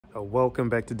Welcome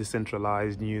back to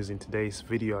Decentralized News. In today's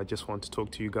video, I just want to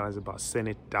talk to you guys about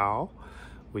Senate DAO,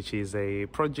 which is a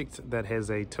project that has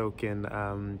a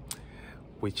token,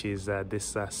 which is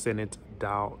this Senate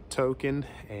DAO token,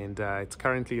 and it's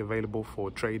currently available for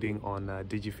trading on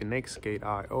DigiFinex,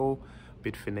 Gate.io,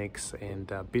 Bitfinex, and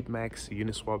BitMax,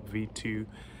 Uniswap V2.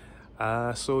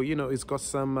 So, it's got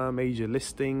some major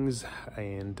listings,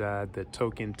 and the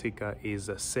token ticker is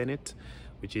Senate,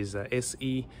 which is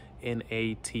SENATE,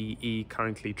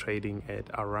 currently trading at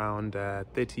around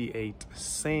 38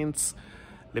 cents.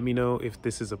 Let me know if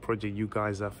this is a project you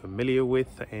guys are familiar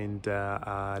with, and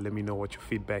let me know what your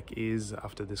feedback is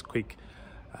after this quick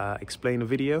explainer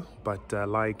video. But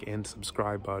like and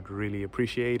subscribe, I'd really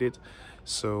appreciate it.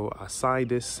 So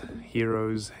Sidus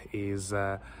Heroes is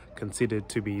considered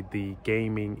to be the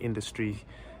gaming industry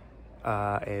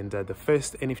and the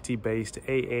first NFT-based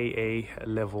AAA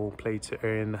level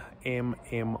play-to-earn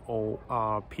MMORPG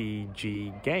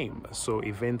game. So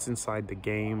events inside the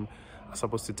game are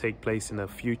supposed to take place in a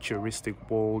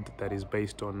futuristic world that is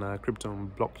based on crypto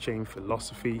and blockchain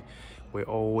philosophy, where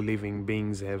all living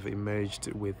beings have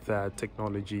emerged with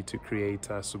technology to create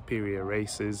superior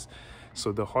races.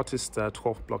 So the hottest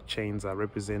 12 blockchains are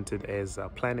represented as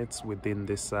planets within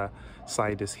this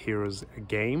Sidus Heroes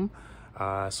game.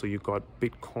 So you got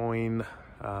Bitcoin,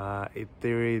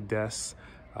 Ethereum,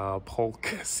 Polk,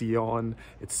 Sion,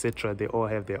 etc. They all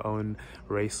have their own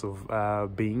race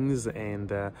of beings,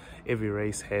 and every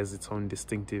race has its own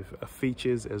distinctive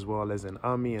features, as well as an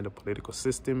army and a political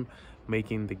system,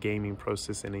 making the gaming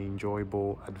process an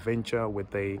enjoyable adventure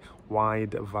with a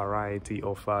wide variety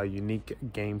of unique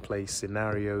gameplay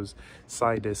scenarios.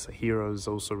 Sidus Heroes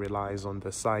also relies on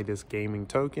the Sidus gaming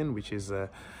token, which is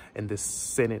and the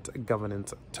Senate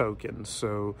governance token.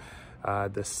 So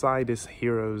the Sidus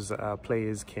Heroes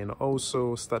players can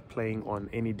also start playing on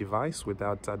any device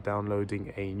without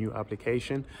downloading a new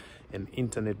application. An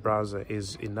internet browser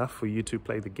is enough for you to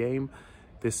play the game.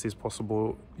 This is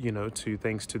possible,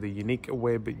 thanks to the unique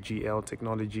WebGL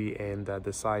technology, and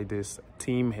the Sidus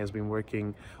team has been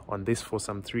working on this for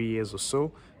some 3 years or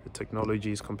so. The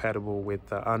technology is compatible with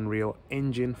Unreal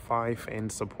Engine 5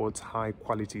 and supports high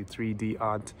quality 3D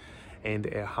art and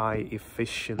a high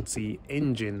efficiency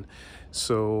engine.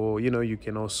 So, you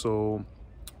can also,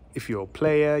 if you're a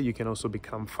player, you can also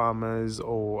become farmers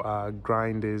or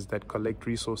grinders that collect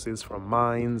resources from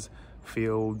mines,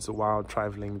 fields, while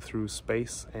traveling through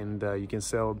space, and you can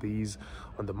sell these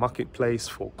on the marketplace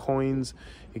for coins.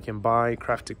 You can buy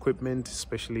craft equipment,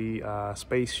 especially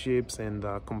spaceships and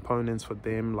components for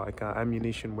them, like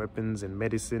ammunition, weapons, and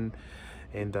medicine,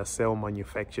 and sell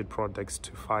manufactured products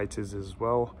to fighters as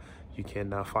well. You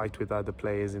can fight with other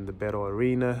players in the battle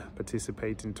arena,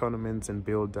 participate in tournaments, and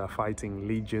build fighting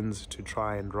legions to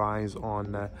try and rise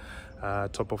on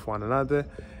top of one another.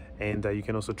 And you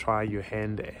can also try your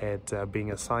hand at being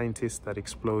a scientist that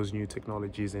explores new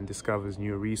technologies and discovers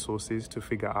new resources to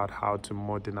figure out how to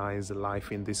modernize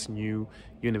life in this new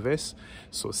universe.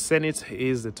 So Senate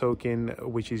is the token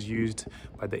which is used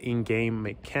by the in-game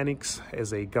mechanics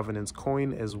as a governance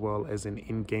coin, as well as an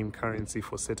in-game currency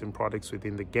for certain products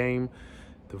within the game.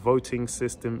 The voting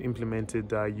system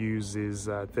implemented uses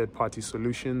third-party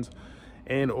solutions,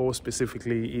 and or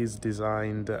specifically is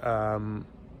designed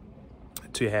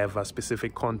to have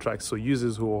specific contracts. So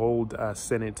users who hold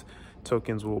Senate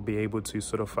tokens will be able to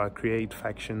sort of create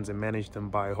factions and manage them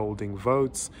by holding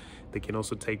votes. They can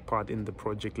also take part in the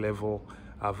project level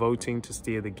voting to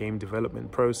steer the game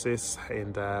development process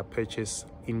and purchase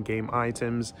in-game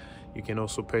items. You can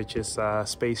also purchase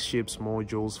spaceships,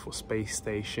 modules for space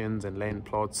stations, and land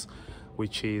plots,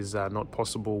 which is not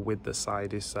possible with the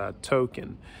Sidus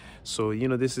token. So,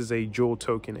 this is a dual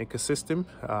token ecosystem.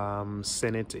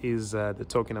 Senate is the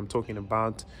token I'm talking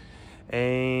about.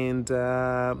 And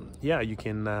yeah, you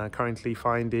can currently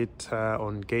find it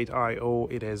on Gate.io.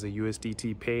 It has a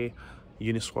USDT pair.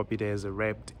 Uniswap, it has a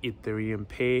wrapped Ethereum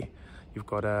pair. You've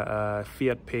got a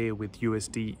fiat pair with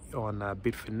USD on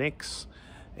Bitfinex.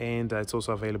 And it's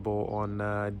also available on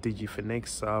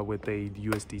DigiFinex with a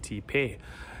USDT pair.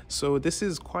 So this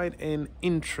is quite an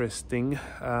interesting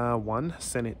one,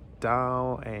 Senate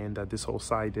DAO, and this whole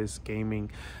Sidus gaming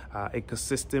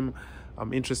ecosystem.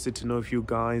 I'm interested to know if you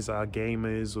guys are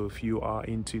gamers or if you are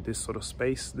into this sort of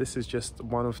space. This is just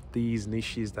one of these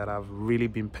niches that I've really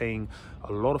been paying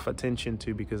a lot of attention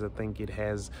to, because I think it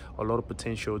has a lot of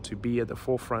potential to be at the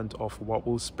forefront of what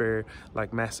will spur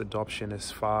like mass adoption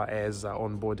as far as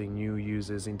onboarding new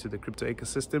users into the crypto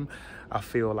ecosystem. I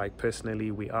feel like personally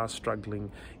we are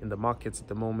struggling in the markets at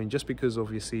the moment, just because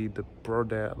obviously the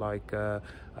broader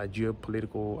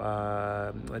geopolitical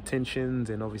tensions,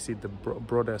 and obviously the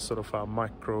broader sort of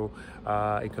macro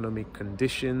economic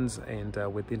conditions, and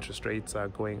with interest rates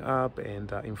going up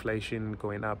and inflation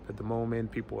going up at the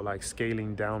moment, people are like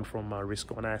scaling down from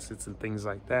risk on assets and things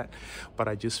like that. But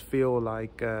I just feel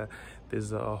like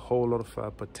there's a whole lot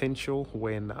of potential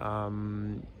when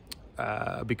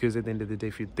because at the end of the day,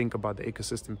 if you think about the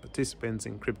ecosystem participants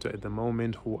in crypto at the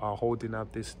moment who are holding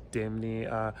up this damn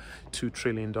near $2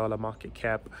 trillion market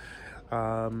cap,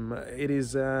 it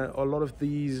is a lot of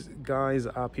these guys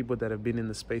are people that have been in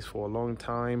the space for a long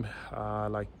time,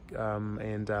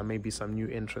 and maybe some new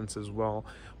entrants as well.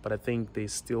 But I think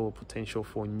there's still potential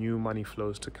for new money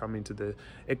flows to come into the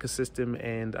ecosystem.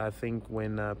 And I think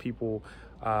when people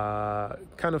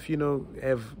kind of,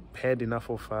 have had enough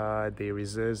of their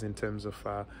reserves in terms of,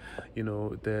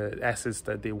 the assets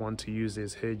that they want to use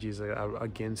as hedges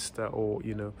against,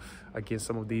 against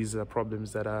some of these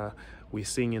problems that we're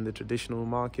seeing in the traditional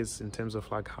markets in terms of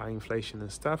like high inflation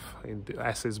and stuff, and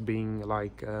assets being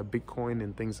like Bitcoin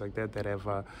and things like that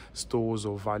have stores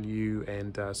of value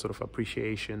and sort of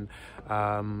appreciation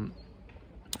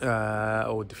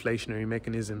or deflationary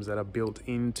mechanisms that are built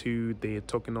into their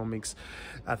tokenomics.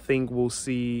 I think we'll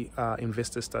see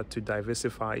investors start to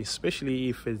diversify, especially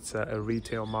if it's a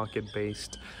retail market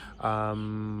based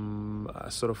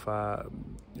sort of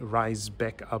rise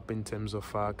back up in terms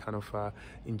of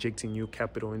injecting new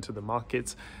capital into the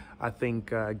markets. I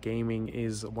think gaming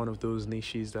is one of those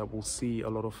niches that will see a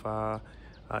lot of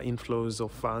inflows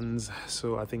of funds.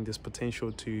 So I think there's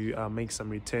potential to make some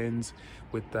returns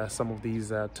with some of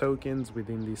these tokens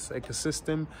within this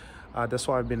ecosystem. That's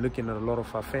why I've been looking at a lot of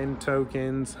fan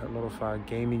tokens, a lot of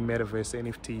gaming metaverse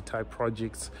NFT type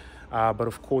projects. But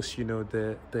of course,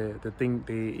 the thing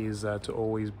there is to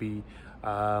always be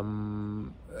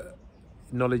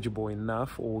knowledgeable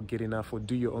enough, or get enough, or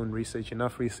do your own research,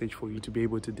 enough research for you to be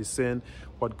able to discern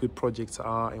what good projects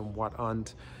are and what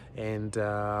aren't, and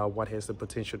what has the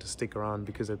potential to stick around,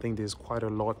 because I think there's quite a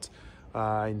lot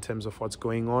in terms of what's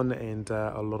going on, and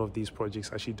a lot of these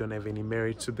projects actually don't have any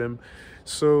merit to them.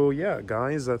 So yeah,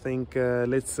 guys, I think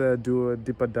let's do a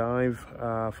deeper dive,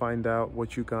 find out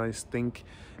what you guys think,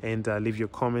 and leave your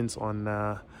comments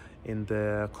on in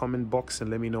the comment box,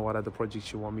 and let me know what other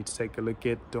projects you want me to take a look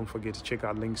at. Don't forget to check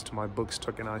out links to my books,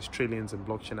 Tokenized Trillions and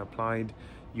Blockchain Applied.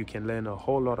 You can learn a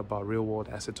whole lot about real-world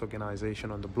asset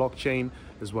tokenization on the blockchain,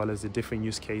 as well as the different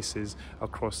use cases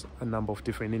across a number of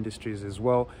different industries as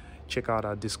well. Check out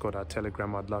our Discord, our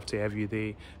Telegram. I'd love to have you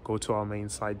there. Go to our main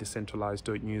site,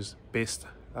 decentralized.news. Best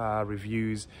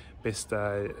reviews, best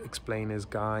explainers,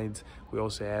 guides. We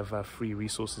also have free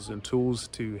resources and tools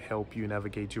to help you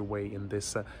navigate your way in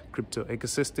this crypto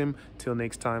ecosystem. Till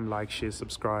next time, like, share,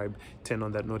 subscribe, turn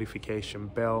on that notification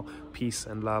bell. Peace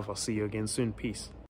and love. I'll see you again soon. Peace.